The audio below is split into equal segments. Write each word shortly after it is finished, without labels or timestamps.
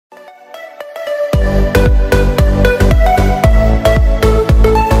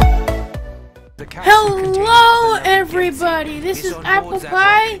everybody, this is Apple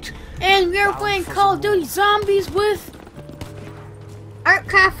Pie, and we are playing Call of Duty Zombies with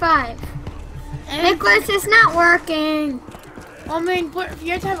Artcraft 5. And Nicholas, it's not working. I mean,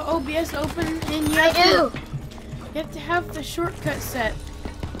 you have to have OBS open, and you have to have the shortcut set.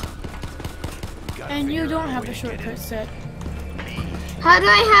 And you don't have the shortcut set. How do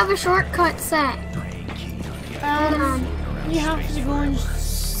I have a shortcut set? You have to go and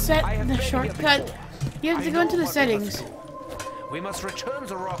set the shortcut. You have to go into the settings. We must return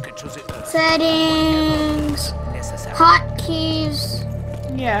the rocket to the Earth. Settings. Hotkeys.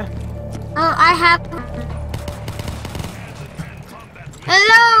 Yeah. Oh, I have.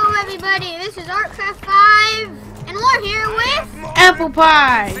 Hello, everybody. This is Artcraft 5, and we're here with Apple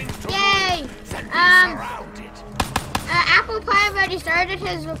Pie. Yay! Apple Pie already started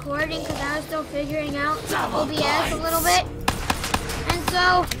his recording because I was still figuring out OBS a little bit. And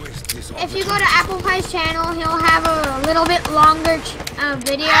so, if you go to Apple Pie's channel, he'll have a little bit longer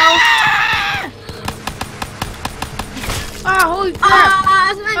video. Oh, holy crap!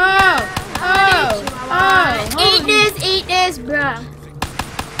 Eat this, bruh.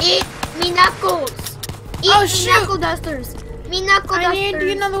 Eat me knuckles. Eat me knuckle dusters. Me knuckle dusters. I need to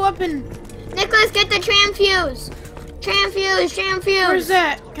get another weapon. Nicholas, get the tramfuse. Tramfuse. Where's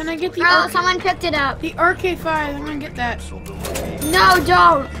that? Can I get the someone picked it up. The RK5, I'm gonna get that. No,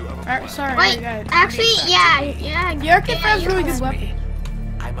 don't. Sorry, wait, I got it. Actually, yeah. The RK5 is a really good weapon.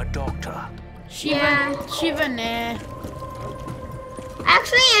 I'm a doctor. Shiva, nah.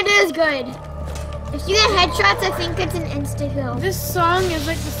 Actually, it is good. If you get headshots, I think it's an insta-kill. This song is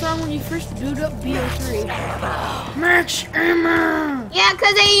like the song when you first boot up BO3. Max Ammo! Yeah,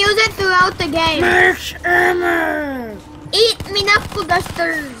 because they use it throughout the game. Max Ammo! Eat me knuckle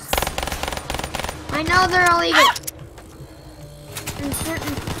dusters. I know they're illegal. In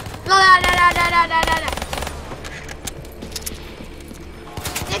certain...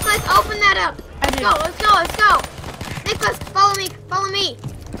 Nicholas, open that up. Let's go. Nicholas, follow me.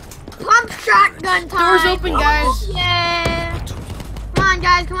 Pump shotgun time. Doors open, guys. Yeah. Come on,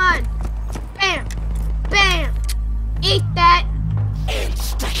 guys, come on. Bam. Eat that.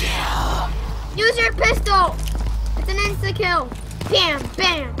 Insta-kill. Use your pistol. It's an insta-kill.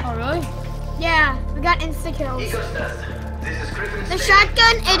 Bam. Oh, really? Yeah, we got insta-kills. The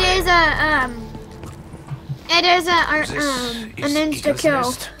shotgun, it is an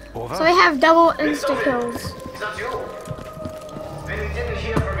insta-kill. So we have double insta-kills.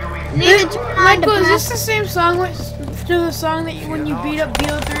 Michael, is this the same song to the song that when you beat up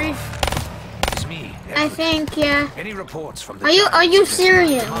BO3? It's me. I think, yeah. Any reports from the Are you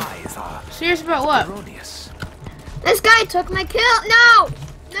serious? Serious about what? This guy took my kill. No.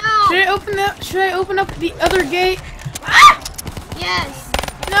 Should I open up the other gate? Yes.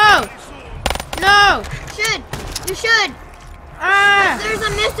 No. You should. There's a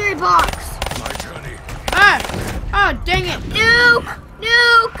mystery box. Oh, dang it.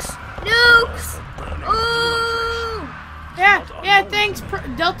 Nukes. Ooh. Yeah, thanks,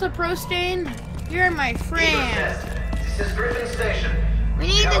 Delta Prostain. You're my friend. This is Griffin Station. We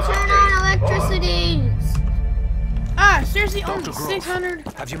need to turn on electricity. Seriously, only 600.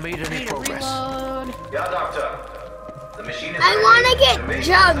 Have you made any progress? Reload. Yeah, Doctor. The machine is I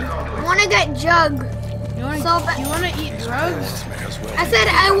want to get Jug. You wanna eat drugs? I said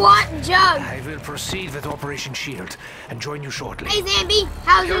I want Jug. I will proceed with Operation Shield and join you shortly. Hey, Zambi,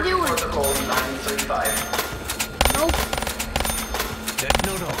 how's you doing? Protocol 935. Nope.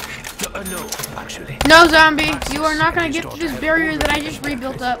 No, actually. No, zombie. You are not gonna get through this barrier that I just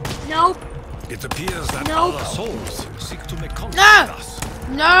rebuilt up. Nope. It appears that Nope. other souls seek to make contact with us.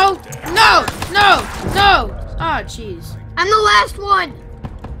 No! Oh, jeez. I'm the last one.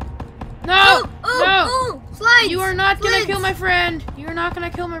 No! Ooh, slides. You are not gonna kill my friend. You are not gonna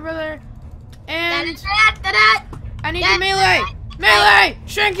kill my brother. And I need your melee. Melee!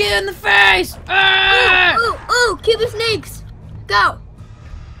 Shank you in the face! Ooh, Cuba snakes. Go.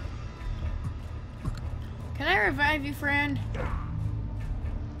 Can I revive you, friend?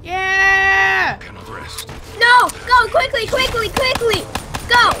 Yeah! Cannot rest. No, go quickly.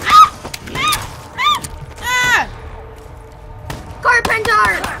 Go.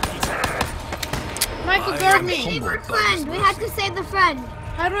 Carpenter. Michael, guard me. Save our friend. We have to save the friend.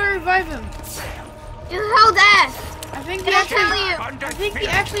 How do I revive him? You held F. I think Can I tell you? I think he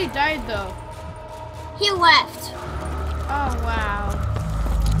actually died though. He left. Oh wow.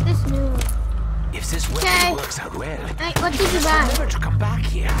 This new. If this weapon works out well, Hey, what did you buy? never to come back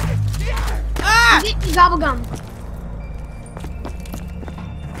here. Get me gobblegum.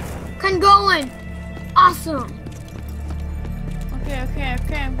 Awesome. Okay.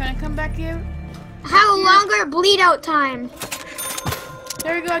 I'm gonna come back here.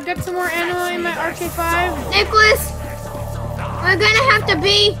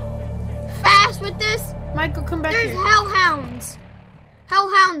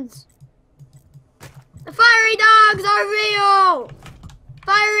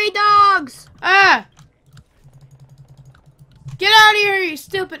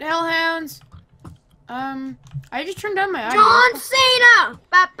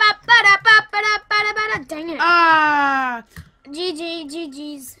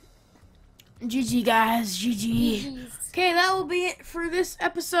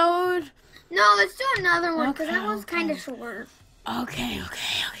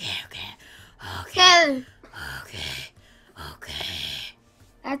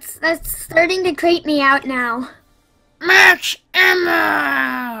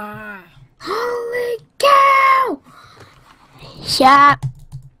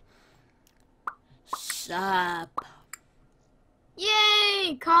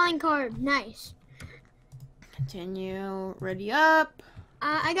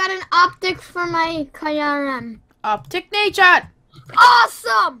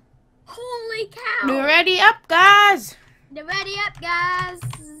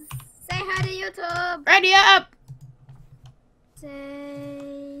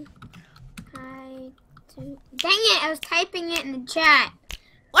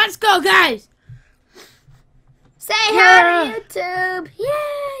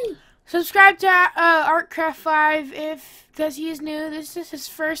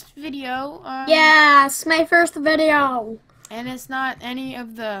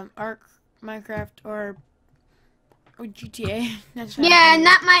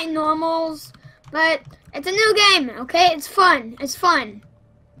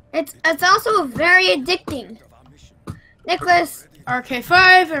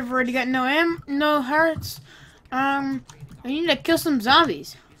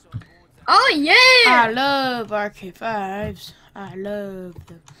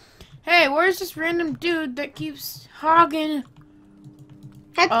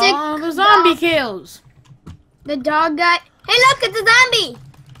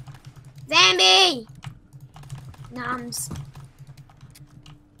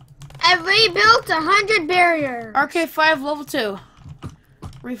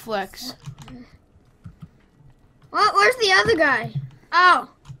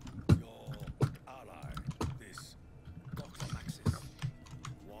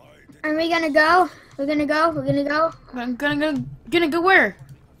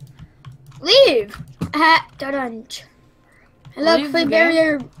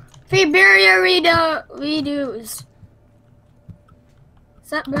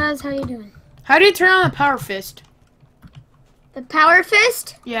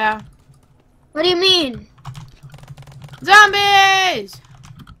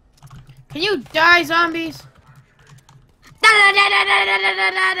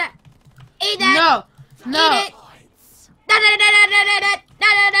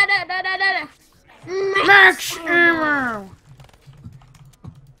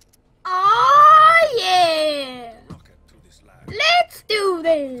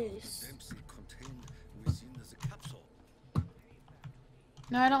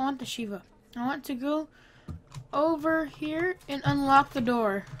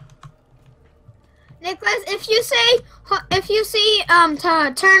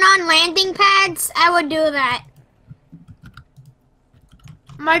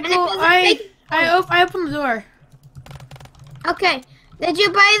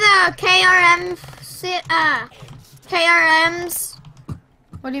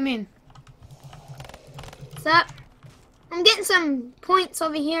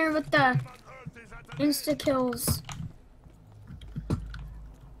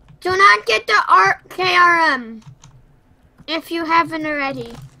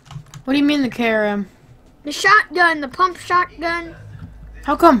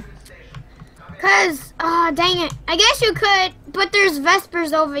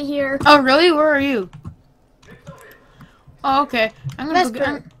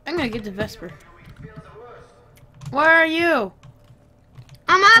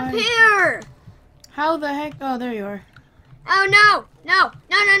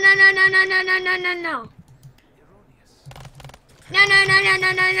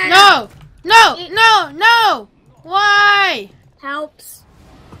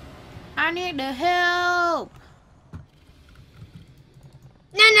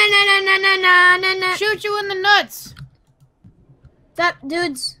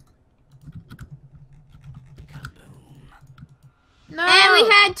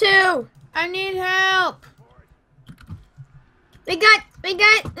 I need help. We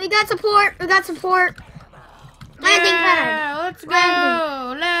got support. We got support. Landing pad. Let's go.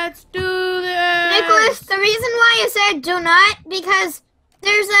 Landing. Let's do this. Nicholas, the reason why I said do not, because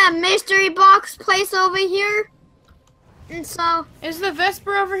there's a mystery box place over here. And so... Is the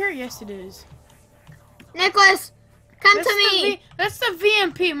Vesper over here? Yes, it is. Nicholas, come to me. That's the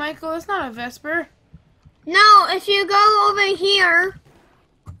VMP, Michael. It's not a Vesper. No, if you go over here...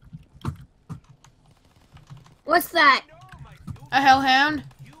 What's that? A Hellhound.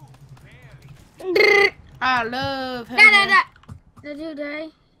 I love Hellhound. Did you die?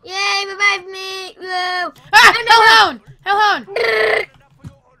 Yay, revive me! Whoa. Ah! Hellhound! Hellhound!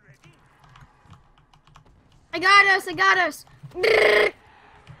 I got us! I got us!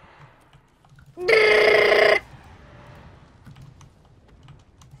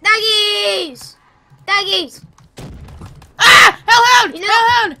 Doggies! Doggies! Ah! Hellhound! You know-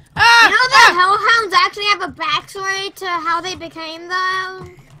 Hellhound! Ah! You know that hellhounds actually have a backstory to how they became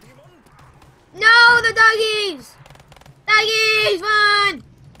them? No, the doggies! Doggies, run!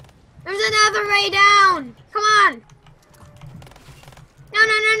 There's another way down! Come on! No,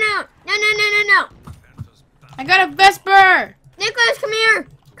 no, no, no! No, no, no, no, no! I got a Vesper! Nicholas, come here!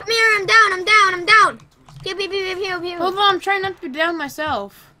 Come here, I'm down, I'm down, I'm down! Pew, pew, pew, pew, pew, pew. Hold on, I'm trying not to be down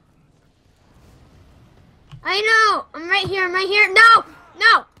myself. I know! I'm right here, I'm right here! No!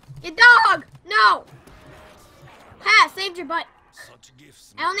 No! You dog! No! Ha! Saved your butt. Such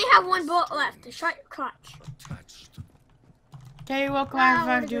gifts I only have one bullet left to shut your crotch. attached. Okay, you're welcome. I Wow,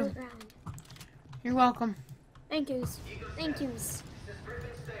 revived what a you. good round. You're welcome. Thank yous. Thank yous. This is Griffin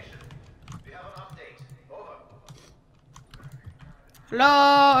Station. We have an update. Over.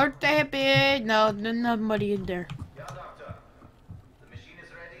 Hello, Earth Happy. No, there's nobody in there. Yeah, Doctor. The machine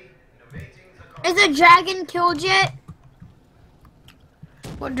is ready and awaiting the Is the dragon killed yet?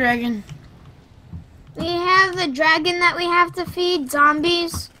 What dragon? We have the dragon that we have to feed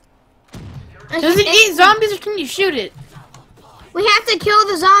zombies. Does it eat zombies or can you shoot it? We have to kill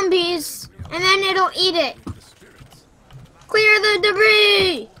the zombies and then it'll eat it. Clear the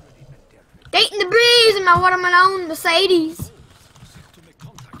debris! Dating the breeze in my watermelon Mercedes. To make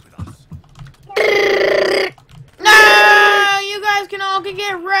contact with us. No! You guys can all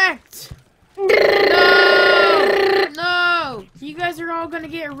get wrecked. No! No! You guys are all gonna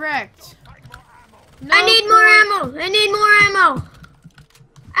get wrecked. No, I need more ammo! I need more ammo!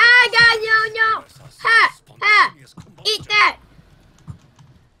 Ah, guys, no! Ha! Ha! Eat that!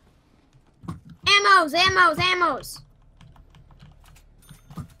 Ammos!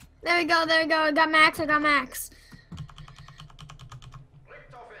 There we go, I got max, I got max.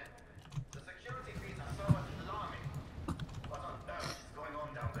 Richtofen. The security feeds are so alarming. What on earth is going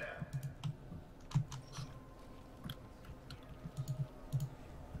on down there?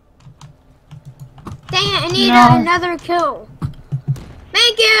 Dang it, I need No. another kill.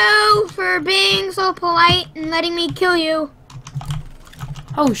 Thank you for being so polite and letting me kill you.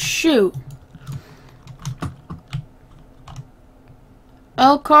 Oh shoot.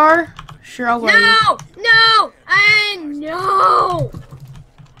 L-car? Sure, I'll wait. No!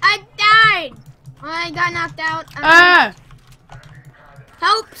 I died! I got knocked out. Ah!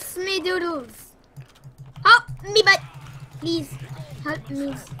 Helps me doodles. Help me, but please help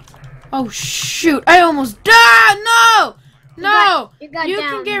me. Oh shoot, I almost died! No! No! You got You down.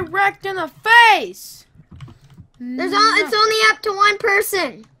 can get wrecked in the face! It's only up to one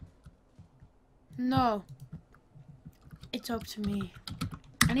person. No. It's up to me.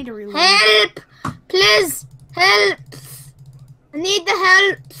 I need to reload. Help! Please help! I need the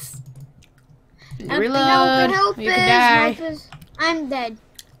help. Reload. Help You can die. I'm dead.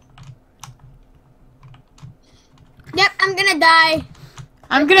 Yep, I'm gonna die.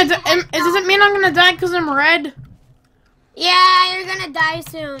 I'm gonna die. Does it mean I'm gonna die because I'm red? Yeah, you're gonna die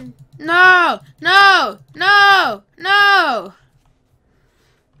soon. No! No! No! No!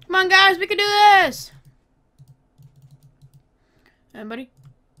 Come on, guys, we can do this! Anybody?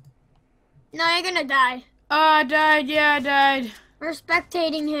 No, you're gonna die. Oh, I died. Yeah, I died. We're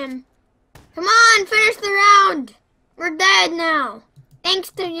spectating him. Come on, finish the round. We're dead now. Thanks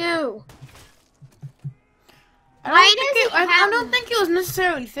to you. I don't think it was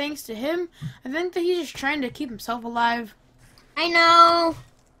necessarily thanks to him. I think that he's just trying to keep himself alive I know.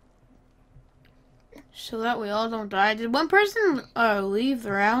 so that we all don't die. Did one person leave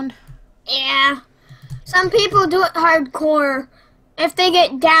the round? Yeah. Some people do it hardcore. If they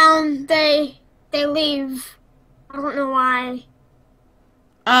get down, they leave. I don't know why.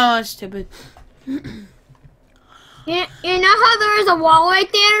 Oh, that's stupid. You know how there is a wall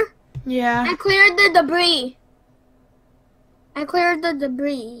right there? Yeah. I cleared the debris.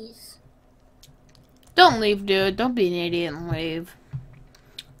 Don't leave, dude. Don't be an idiot and leave.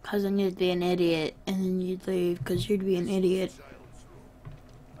 Because then you'd be an idiot, and then you'd leave because you'd be an idiot.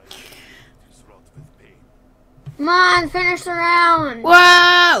 Come on, finish the round.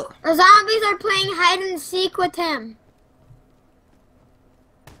 Whoa! The zombies are playing hide and seek with him.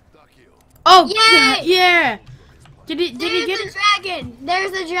 Oh, Yay! yeah! Did he get it? There's the dragon.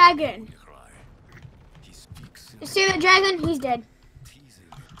 There's the dragon. You see the dragon? He's dead.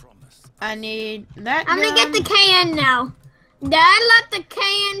 I need that I'm gonna get gun. the KN now. Dad, let the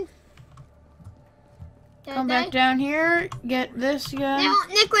KN. Come back down here. Get this gun. No,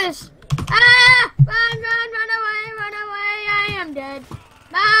 Nicholas. Ah! Run away. I am dead.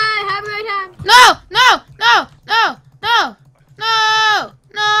 Bye. Have a great time. No!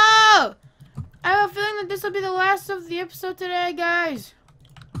 I have a feeling that this will be the last of the episode today, guys.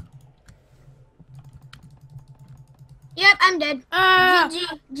 Yep, I'm dead.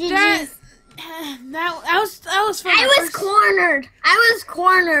 GG. That was fun. I was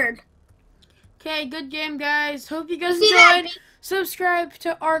cornered. Okay, good game, guys. Hope you guys See that? enjoyed. Subscribe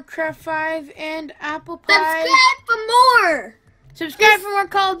to ArtCraft5 and Apple Pie. Subscribe for more. Subscribe for more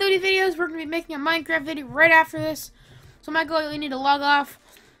Call of Duty videos. We're going to be making a Minecraft video right after this. So, Michael, you need to log off.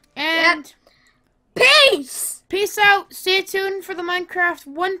 And Peace. Peace out. Stay tuned for the Minecraft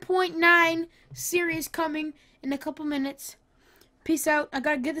 1.9 series coming in a couple minutes. Peace out. I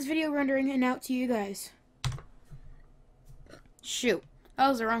got to get this video rendering and out to you guys. Shoot. That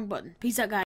was the wrong button. Peace out, guys.